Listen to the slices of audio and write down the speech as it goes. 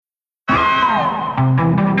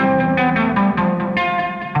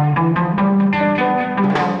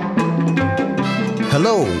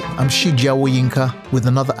Shija Woyinka with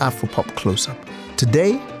another Afropop close-up.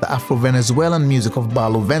 Today, the Afro-Venezuelan music of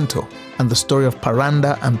Barlovento and the story of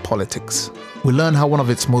parranda and politics. We learn how one of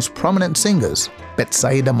its most prominent singers,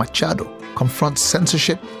 Betsaida Machado, confronts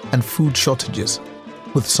censorship and food shortages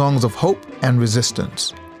with songs of hope and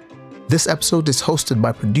resistance. This episode is hosted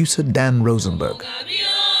by producer Dan Rosenberg.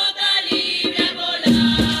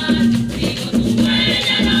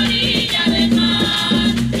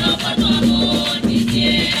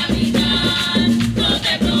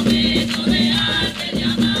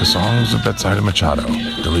 The songs of Betsaida Machado,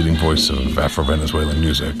 the leading voice of Afro-Venezuelan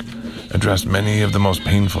music, addressed many of the most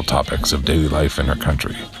painful topics of daily life in her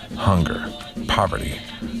country: hunger, poverty,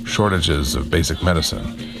 shortages of basic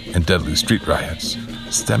medicine, and deadly street riots,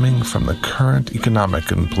 stemming from the current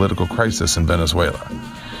economic and political crisis in Venezuela.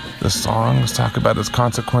 The songs talk about its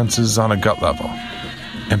consequences on a gut level: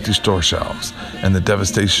 empty store shelves and the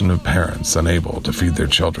devastation of parents unable to feed their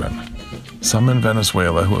children. Some in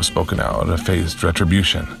Venezuela who have spoken out have faced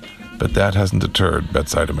retribution, but that hasn't deterred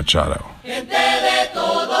Betsaida Machado.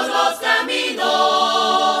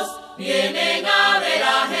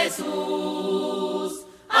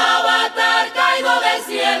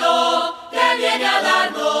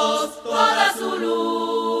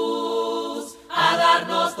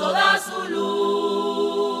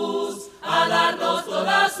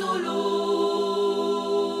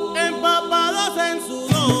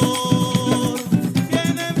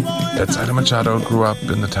 Betsaida Machado grew up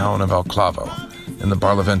in the town of El Clavo, in the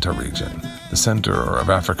Barlovento region, the center of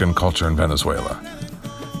African culture in Venezuela.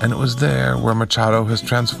 And it was there where Machado has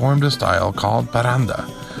transformed a style called parranda,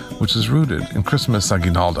 which is rooted in Christmas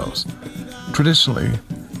aguinaldos. Traditionally,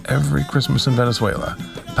 every Christmas in Venezuela,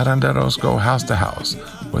 parranderos go house to house,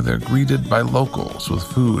 where they're greeted by locals with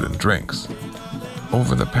food and drinks.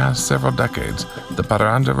 Over the past several decades, the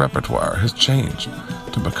parranda repertoire has changed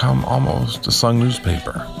to become almost a sung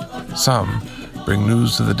newspaper. Some bring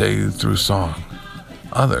news to the day through song.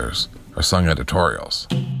 Others are sung editorials.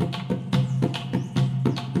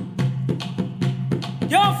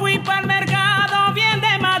 Yo fui pa'l mercado bien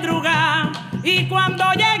de madrugada y cuando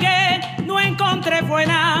llegué no encontré fue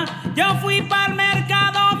nada. Yo fui pa'l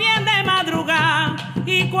mercado bien de madrugada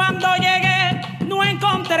y cuando llegué no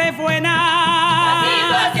encontré fue nada.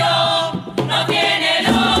 La situación no tiene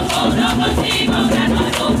loco, no consigo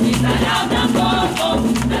graduado, ni salado tampoco.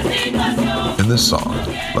 La situación. In this song,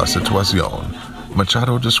 La Situación,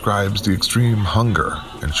 Machado describes the extreme hunger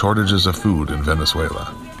and shortages of food in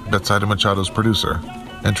Venezuela. Betsaida Machado's producer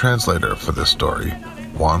and translator for this story,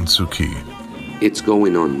 Juan Suki. It's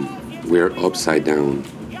going on. We're upside down.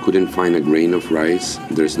 Couldn't find a grain of rice.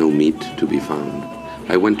 There's no meat to be found.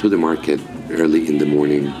 I went to the market early in the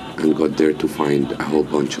morning and got there to find a whole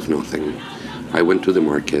bunch of nothing. I went to the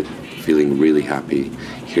market feeling really happy.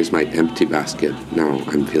 Here's my empty basket. Now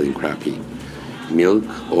I'm feeling crappy. Milk,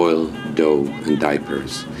 oil, dough, and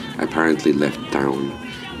diapers apparently left town.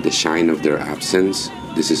 The shine of their absence,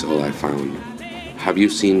 this is all I found. Have you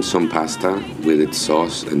seen some pasta with its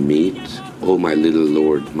sauce and meat? Oh, my little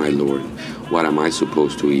lord, what am I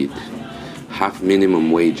supposed to eat? Half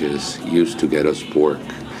minimum wages used to get us pork.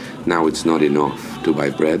 Now it's not enough to buy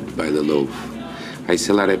bread by the loaf. I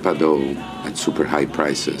sell arepa dough at super high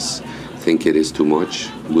prices. Think it is too much?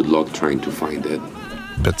 Good luck trying to find it.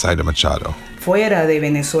 Betsaida Machado. Fuera de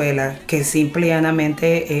Venezuela, que simple y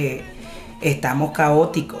llanamente estamos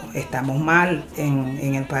caóticos, estamos mal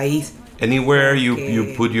en el país. Anywhere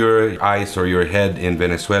you put your eyes or your head in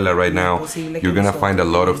Venezuela right now, you're going to find a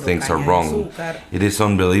lot of things are wrong. It is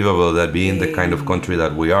unbelievable that being the kind of country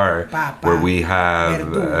that we are, where we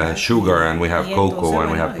have sugar and we have cocoa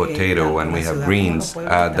and we have potato and we have greens,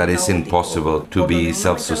 that is impossible to be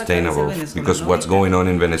self-sustainable. Because what's going on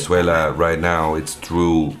in Venezuela right now, it's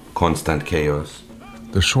true constant chaos.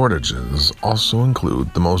 The shortages also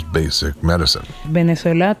include the most basic medicine.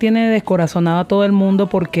 Venezuela tiene descorazonado a todo el mundo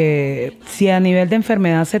porque si a nivel de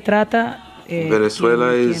enfermedad se trata,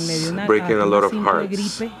 Venezuela is breaking a lot of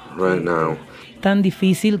hearts right now. Tan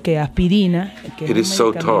difícil que aspirina. It is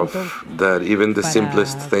so tough that even the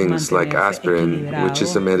simplest things like aspirin, which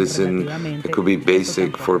is a medicine that could be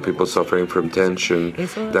basic for people suffering from tension,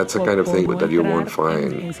 that's the kind of thing that you won't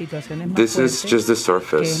find. This is just the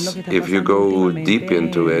surface. If you go deep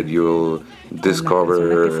into it, you'll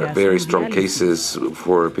discover very strong cases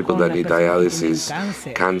for people that need dialysis,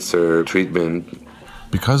 cancer treatment.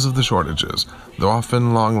 Because of the shortages, there are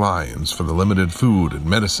often long lines for the limited food and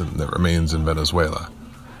medicine that remains in Venezuela.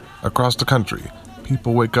 Across the country,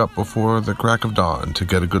 people wake up before the crack of dawn to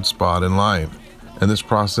get a good spot in line. And this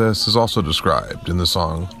process is also described in the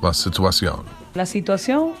song La Situación. La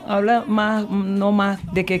situación habla no más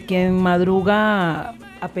de que quien madruga.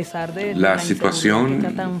 La situación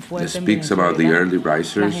speaks about the early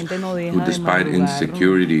risers who, despite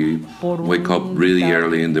insecurity, wake up really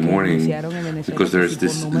early in the morning, because there's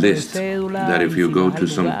this list that if you go to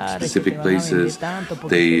some specific places,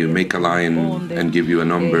 they make a line and give you a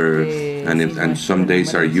number, and some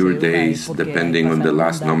days are your days depending on the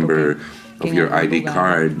last number of your ID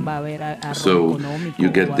card. So you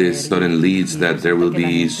get this sudden leads that there will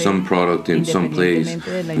be some product in some place,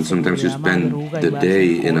 and sometimes you spend the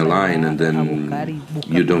day in a line and then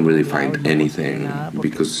you don't really find anything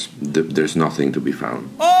because there's nothing to be found.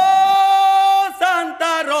 Oh,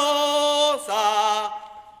 Santa Rosa,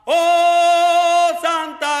 oh,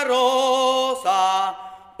 Santa Rosa,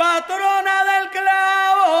 patrona del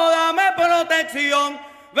clavo, dame protección.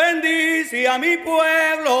 Bendice a mi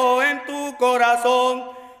pueblo en tu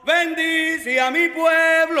corazón. Bendice a mi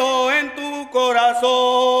pueblo en tu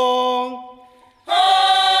corazón.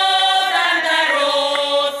 Oh, Santa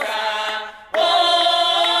Rosa.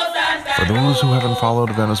 Oh, Santa For those who haven't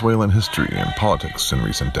followed Venezuelan history and politics in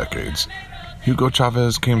recent decades, Hugo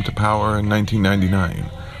Chavez came to power in 1999,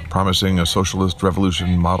 promising a socialist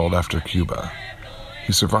revolution modeled after Cuba.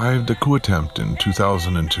 He survived a coup attempt in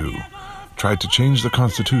 2002, tried to change the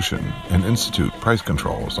constitution and institute price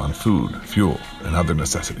controls on food, fuel, and other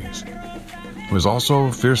necessities. He was also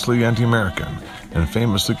fiercely anti-American and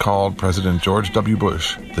famously called President George W.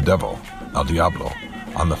 Bush the devil, El Diablo,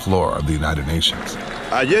 on the floor of the United Nations.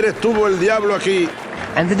 Ayer estuvo el diablo aquí.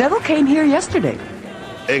 And the devil came here yesterday.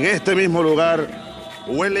 En este mismo lugar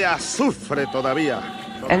huele a azufre todavía.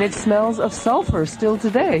 And it smells of sulfur still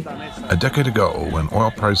today. A decade ago, when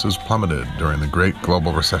oil prices plummeted during the Great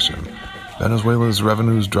Global Recession, Venezuela's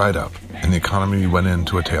revenues dried up and the economy went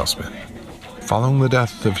into a tailspin. Following the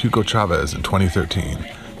death of Hugo Chavez in 2013,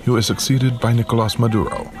 he was succeeded by Nicolás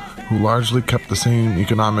Maduro, who largely kept the same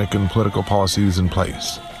economic and political policies in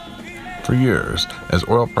place. For years, as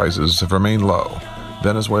oil prices have remained low,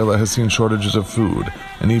 Venezuela has seen shortages of food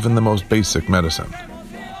and even the most basic medicine.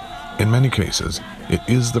 In many cases, it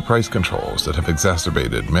is the price controls that have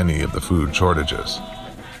exacerbated many of the food shortages.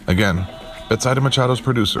 Again, Betsaida Machado's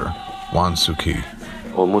producer, Juan Suki.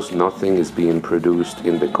 Almost nothing is being produced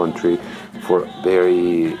in the country for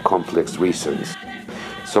very complex reasons.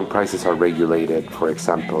 Some prices are regulated, for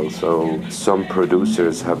example, so some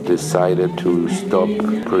producers have decided to stop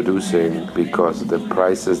producing because the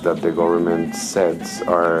prices that the government sets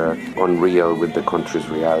are unreal with the country's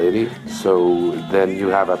reality. So then you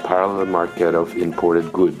have a parallel market of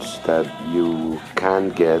imported goods that you can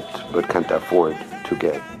get but can't afford to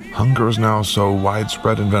get. Hunger is now so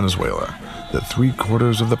widespread in Venezuela that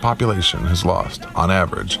 3/4 of the population has lost, on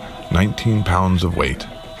average, 19 pounds of weight.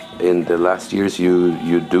 In the last years,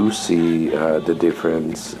 you do see the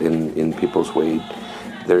difference in people's weight.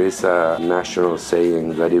 There is a national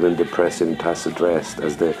saying that even the president has addressed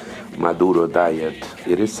as the Maduro diet.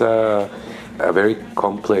 It is a very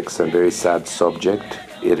complex and very sad subject.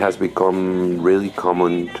 It has become really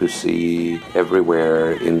common to see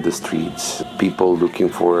everywhere in the streets, people looking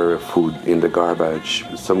for food in the garbage.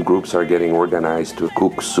 Some groups are getting organized to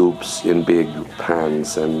cook soups in big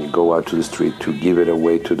pans and go out to the street to give it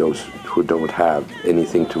away to those who don't have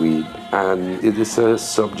anything to eat. And it is a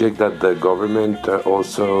subject that the government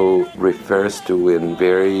also refers to in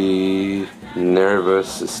very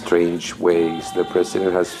nervous, strange ways. The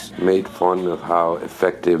president has made fun of how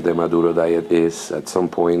effective the Maduro diet is at some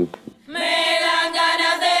point. Me dan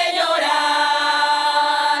ganas de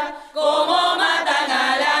llorar, como matan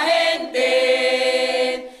a la gente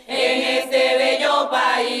en este bello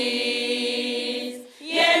país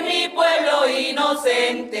y en mi pueblo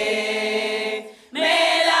inocente.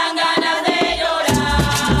 Me dan ganas de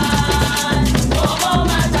llorar, como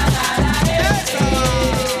matan a la gente.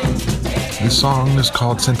 This song is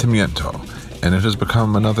called Sentimiento, and it has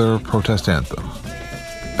become another protest anthem.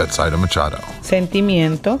 Betsaida Machado.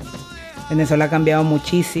 Sentimiento. Venezuela ha cambiado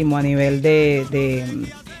muchísimo a nivel de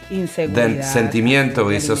inseguridad. Then Sentimiento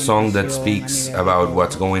is a song that speaks about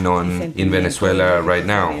what's going on in Venezuela right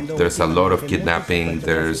now. There's a lot of kidnapping,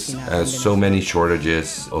 there's so many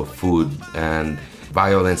shortages of food, and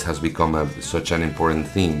violence has become such an important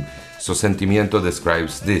theme. So Sentimiento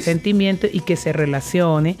describes this. Sentimiento y que se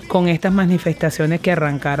relacione con estas manifestaciones que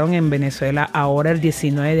arrancaron en Venezuela ahora el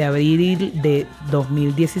 19 de abril de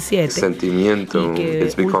 2017. Sentimiento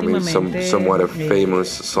is becoming somewhat a famous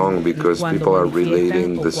song because people are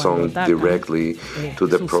relating the song directly to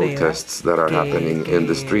the protests that are happening in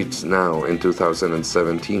the streets now in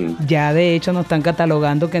 2017. Ya de hecho nos están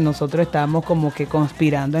catalogando que nosotros estamos como que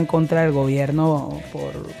conspirando en contra del gobierno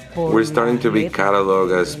por We're starting to be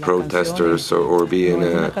cataloged as protesters or being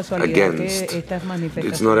against.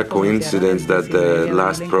 It's not a coincidence that the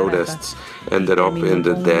last protests ended up in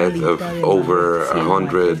the death of over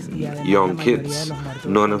 100 young kids.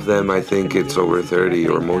 None of them, I think it's over 30,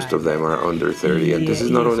 or most of them are under 30. And this is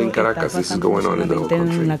not only in Caracas, this is going on in the whole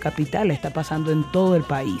country. En la capital, está pasando en todo el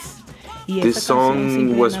país. This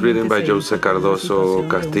song was written by Jose Cardoso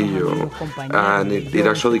Castillo, and it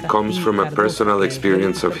actually comes from a personal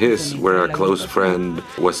experience of his, where a close friend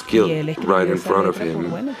was killed right in front of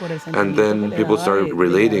him. And then people started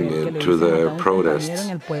relating it to the protests.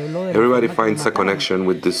 Everybody finds a connection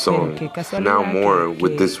with this song, now more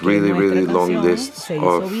with this really, really long list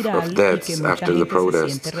of deaths after the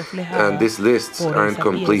protests. And these lists aren't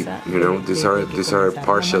complete, you know, these are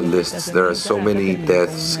partial lists. There are so many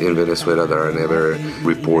deaths in Venezuela that are never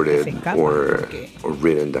reported or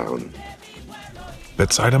written down.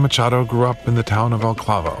 Betsaida Machado grew up in the town of El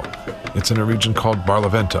Clavo. It's in a region called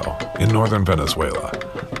Barlovento in northern Venezuela,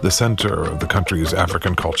 the center of the country's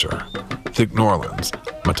African culture. Think New Orleans,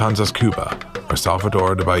 Matanzas, Cuba, or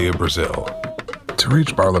Salvador de Bahia, Brazil. To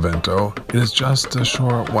reach Barlovento, it is just a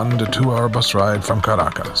short 1 to 2 hour bus ride from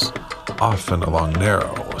Caracas, often along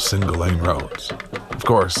narrow, single-lane roads. Of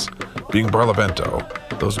course, being Barlovento,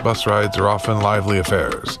 those bus rides are often lively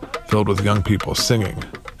affairs, filled with young people singing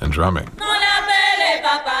and drumming. No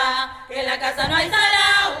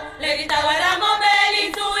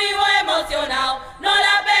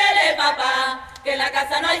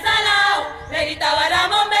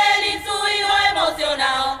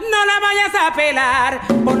la vayas a pelar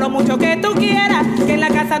por lo mucho que tú quieras, que en la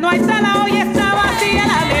casa no hay sala, hoy está vacía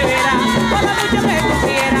la nevera. Por lo mucho que tú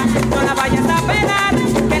quieras, no la vayas a pelar,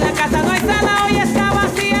 que en la casa no hay sala, hoy está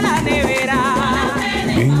vacía la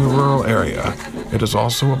nevera. Being a rural area, it is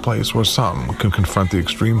also a place where some can confront the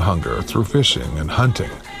extreme hunger through fishing and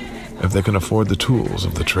hunting, if they can afford the tools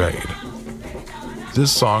of the trade.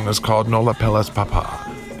 This song is called No La Peles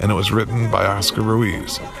Papa, and it was written by Oscar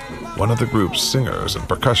Ruiz, one of the group's singers and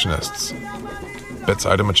percussionists.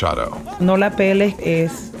 Betsaida Machado. No La Peles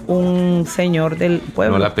es un señor del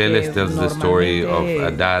pueblo. No La Peles tells the story of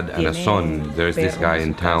a dad and a son. There's this guy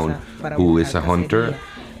in town who is a hunter,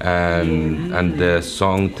 and the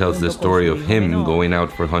song tells the story of him going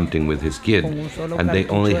out for hunting with his kid, and they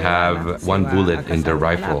only have one bullet in their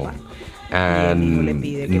rifle. And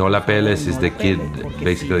No La Peles is the kid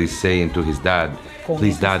basically saying to his dad,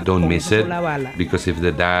 please dad, don't miss it, because if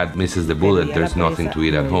the dad misses the bullet, there's nothing to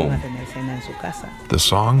eat at home. The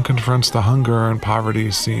song confronts the hunger and poverty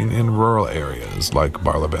seen in rural areas like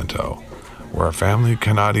Barlovento, where a family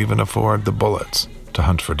cannot even afford the bullets to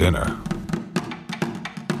hunt for dinner.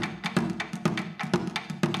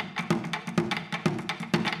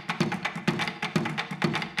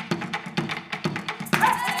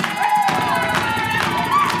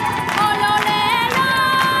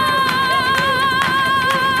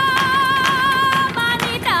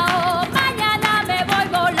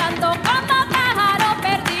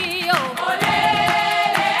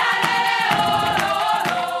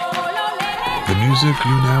 The music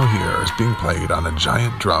you now hear is being played on a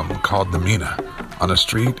giant drum called the mina on a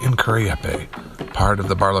street in Curiepe, part of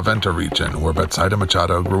the Barlovento region where Betsaida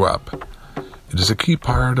Machado grew up. It is a key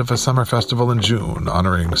part of a summer festival in June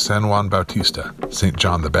honoring San Juan Bautista, St.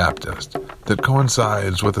 John the Baptist, that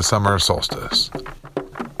coincides with the summer solstice.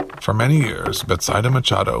 For many years, Betsaida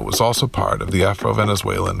Machado was also part of the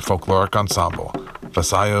Afro-Venezuelan folkloric ensemble,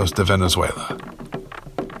 Vasallos de Venezuela.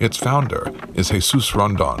 Its founder is Jesus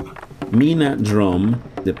Rondon. Mina drum,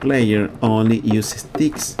 the player only uses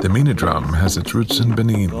sticks. The mina drum has its roots in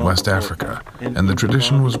Benin, West Africa, and the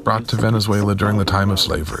tradition was brought to Venezuela during the time of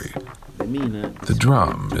slavery. The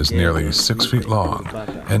drum is nearly 6 feet long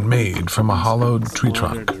and made from a hollowed tree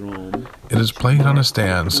trunk. It is played on a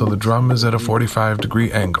stand so the drum is at a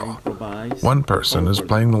 45-degree angle. One person is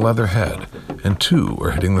playing the leather head, and two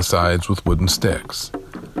are hitting the sides with wooden sticks.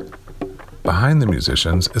 Behind the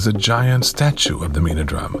musicians is a giant statue of the mina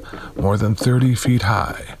drum, more than 30 feet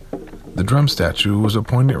high. The drum statue was a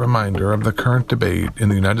poignant reminder of the current debate in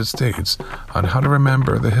the United States on how to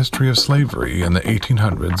remember the history of slavery in the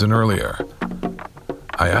 1800s and earlier.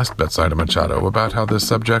 I asked Betsaida Machado about how this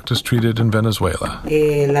subject is treated in Venezuela.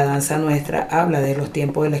 La danza nuestra habla de los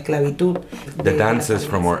tiempos de la esclavitud. The dances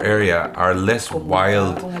from our area are less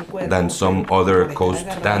wild than some other coast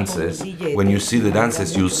dances. When you see the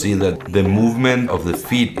dances, you'll see that the movement of the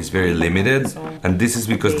feet is very limited, and this is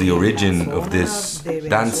because the origin of these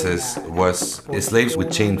dances was slaves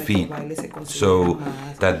with chained feet. So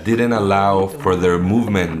that didn't allow for their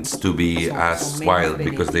movements to be as wild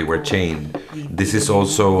because they were chained. This is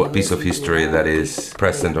also a piece of history that is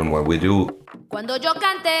present on what we do. Cuando yo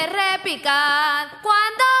cante repicad,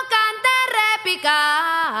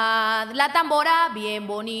 la tambora bien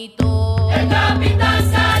bonito. El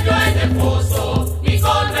capitán cayó en el pozo y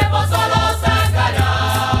con reposo lo sacará.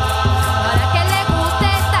 Para que le guste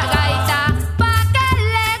esta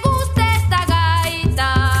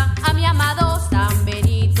gaita, a mi amado San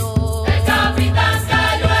Benito. El capitán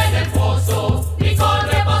cayó en el pozo y con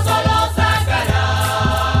reposo lo sacará.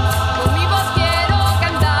 Con mi voz quiero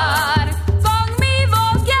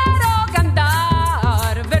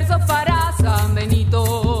cantar, versos para San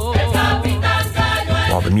Benito. El capitán cayó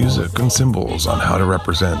en While the music and symbols on how to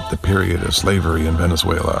represent the period of slavery in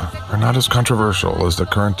Venezuela are not as controversial as the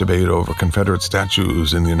current debate over Confederate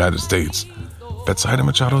statues in the United States, Betsaida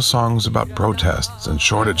Machado's songs about protests and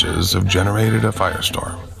shortages have generated a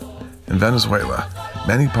firestorm. In Venezuela,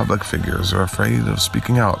 many public figures are afraid of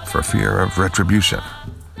speaking out for fear of retribution.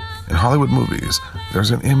 In Hollywood movies,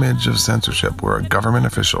 there's an image of censorship where a government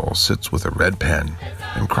official sits with a red pen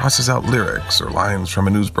and crosses out lyrics or lines from a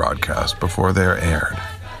news broadcast before they are aired.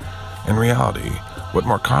 In reality, what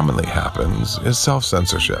more commonly happens is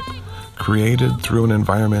self-censorship, created through an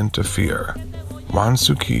environment of fear. Juan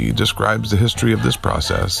Suki describes the history of this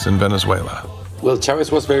process in Venezuela. Well,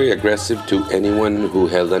 Chavez was very aggressive to anyone who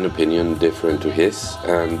held an opinion different to his,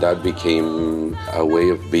 and that became a way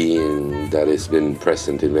of being that has been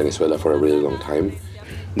present in Venezuela for a really long time.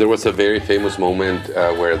 There was a very famous moment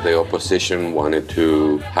where the opposition wanted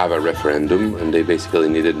to have a referendum, and they basically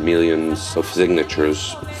needed millions of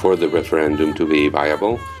signatures for the referendum to be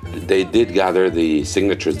viable. They did gather the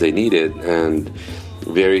signatures they needed, and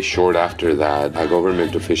very short after that, a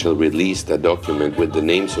government official released a document with the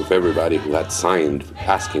names of everybody who had signed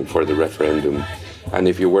asking for the referendum. And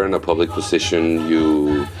if you were in a public position,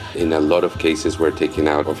 you, in a lot of cases, were taken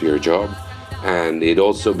out of your job. And it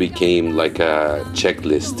also became like a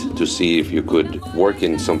checklist to see if you could work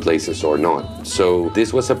in some places or not. So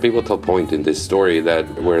this was a pivotal point in this story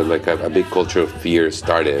where like a big culture of fear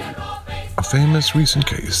started. A famous recent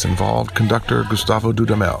case involved conductor Gustavo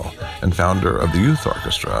Dudamel and founder of the youth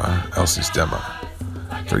orchestra, El Sistema.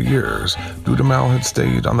 For years, Dudamel had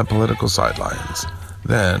stayed on the political sidelines.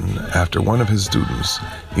 Then, after one of his students,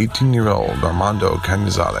 18-year-old Armando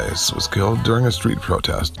Cañizales, was killed during a street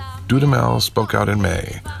protest, Dudamel spoke out in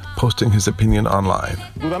May, posting his opinion online.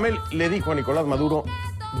 Dudamel le dijo a Nicolás Maduro,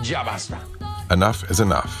 ya basta. Enough is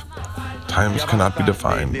enough. Times cannot be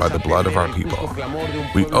defined by the blood of our people.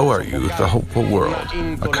 We owe our youth a hopeful world,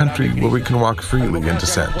 a country where we can walk freely in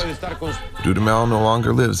dissent. Dudamel no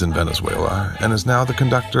longer lives in Venezuela and is now the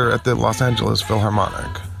conductor at the Los Angeles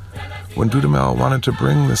Philharmonic. When Dudamel wanted to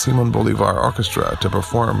bring the Simon Bolivar Orchestra to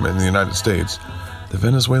perform in the United States, the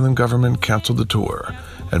Venezuelan government canceled the tour,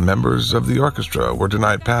 and members of the orchestra were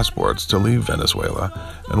denied passports to leave Venezuela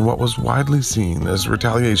in what was widely seen as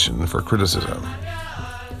retaliation for criticism.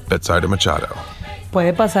 Betsaida Machado.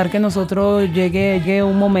 Puede pasar que nosotros llegue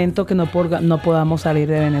un momento que no podamos salir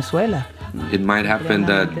de Venezuela. It might happen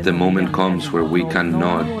that the moment comes where we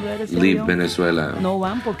cannot leave Venezuela.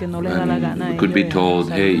 And we could be told,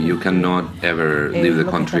 hey, you cannot ever leave the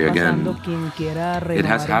country again. It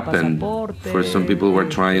has happened for some people who are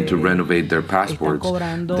trying to renovate their passports.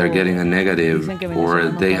 They're getting a negative, or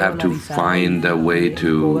they have to find a way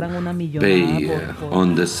to pay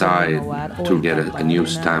on the side to get a new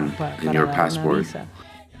stamp in your passport.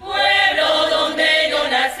 Pueblo donde yo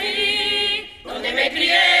nací, donde me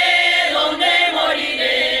crié, donde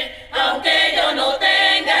moriré, aunque yo no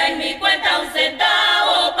tenga en mi cuenta un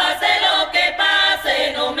centavo, pase lo que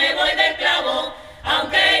pase, no me voy del clavo,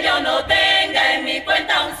 aunque yo no tenga en mi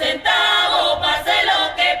cuenta un centavo, pase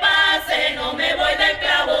lo que pase, no me voy del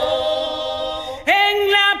clavo.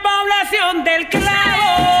 En la población del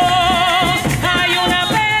clavo hay una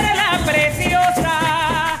perla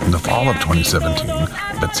preciosa. In the fall of 2017,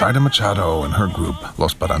 Betsaida Machado and her group,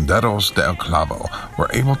 Los Baranderos de El Clavo, were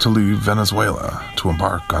able to leave Venezuela to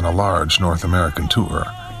embark on a large North American tour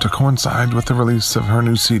to coincide with the release of her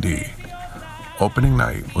new CD. Opening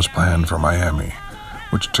night was planned for Miami,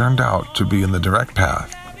 which turned out to be in the direct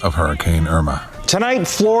path of Hurricane Irma. Tonight,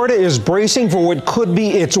 Florida is bracing for what could be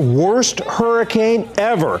its worst hurricane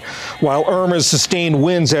ever. While Irma's sustained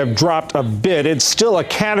winds have dropped a bit, it's still a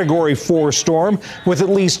Category 4 storm with at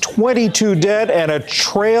least 22 dead and a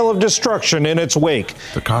trail of destruction in its wake.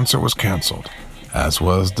 The concert was canceled, as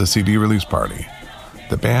was the CD release party.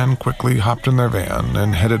 The band quickly hopped in their van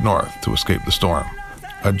and headed north to escape the storm.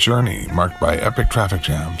 A journey marked by epic traffic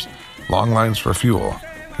jams, long lines for fuel,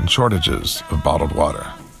 and shortages of bottled water.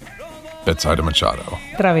 Betsaida Machado.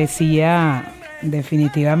 Travesía,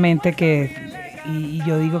 definitivamente que, y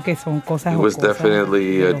yo digo que son cosas. It was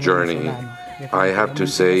definitely a journey. I have to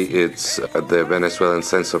say it's the Venezuelan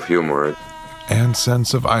sense of humor. And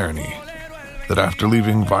sense of irony, that after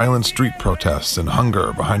leaving violent street protests and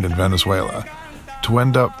hunger behind in Venezuela, to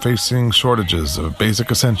end up facing shortages of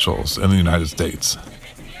basic essentials in the United States.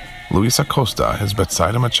 Luis Acosta is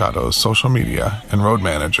Betsaida Machado's social media and road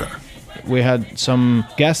manager. We had some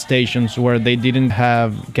gas stations where they didn't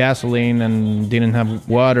have gasoline and didn't have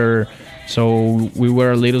water, so we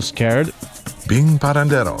were a little scared. Being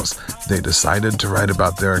paranderos, they decided to write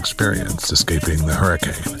about their experience escaping the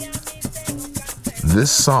hurricane.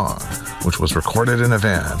 This song, which was recorded in a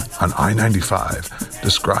van on I-95,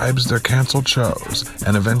 describes their canceled shows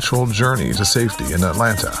and eventual journey to safety in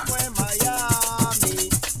Atlanta.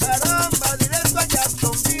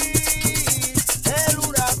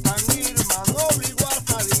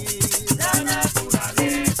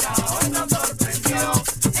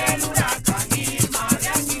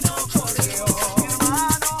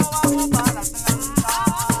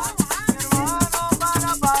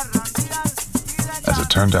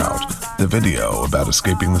 Turned out, the video about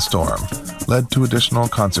escaping the storm led to additional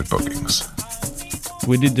concert bookings.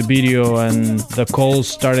 We did the video and the calls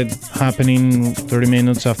started happening 30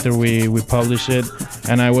 minutes after we published it,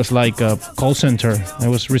 and I was like a call center. I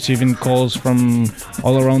was receiving calls from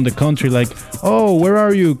all around the country like, oh, where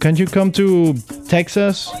are you? Can you come to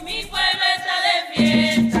Texas?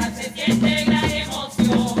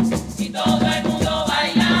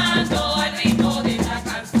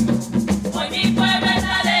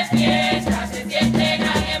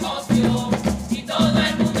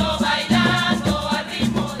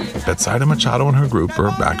 Betsaida Machado and her group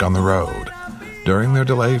are back on the road. During their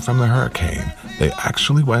delay from the hurricane, they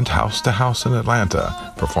actually went house to house in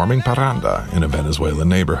Atlanta, performing parranda in a Venezuelan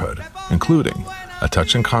neighborhood, including a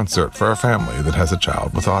touching concert for a family that has a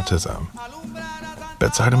child with autism.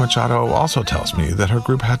 Betsaida Machado also tells me that her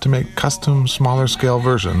group had to make custom, smaller-scale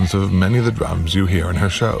versions of many of the drums you hear in her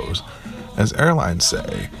shows. As airlines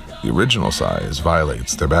say, the original size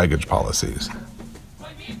violates their baggage policies.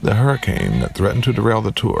 The hurricane that threatened to derail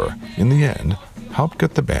the tour, in the end, helped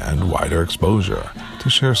get the band wider exposure to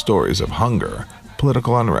share stories of hunger,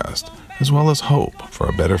 political unrest, as well as hope for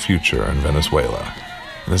a better future in Venezuela.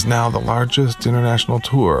 It is now the largest international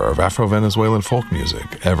tour of Afro-Venezuelan folk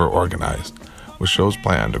music ever organized, with shows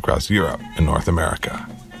planned across Europe and North America.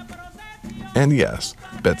 And yes,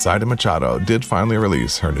 Betsaida Machado did finally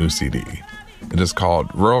release her new CD. It is called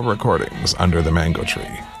Rural Recordings Under the Mango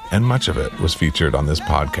Tree, and much of it was featured on this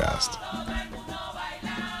podcast.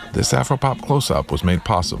 This Afropop Close-Up was made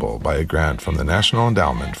possible by a grant from the National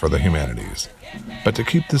Endowment for the Humanities. But to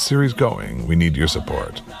keep this series going, we need your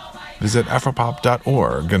support. Visit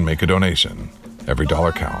afropop.org and make a donation. Every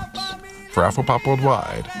dollar counts. For Afropop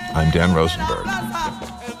Worldwide, I'm Dan Rosenberg.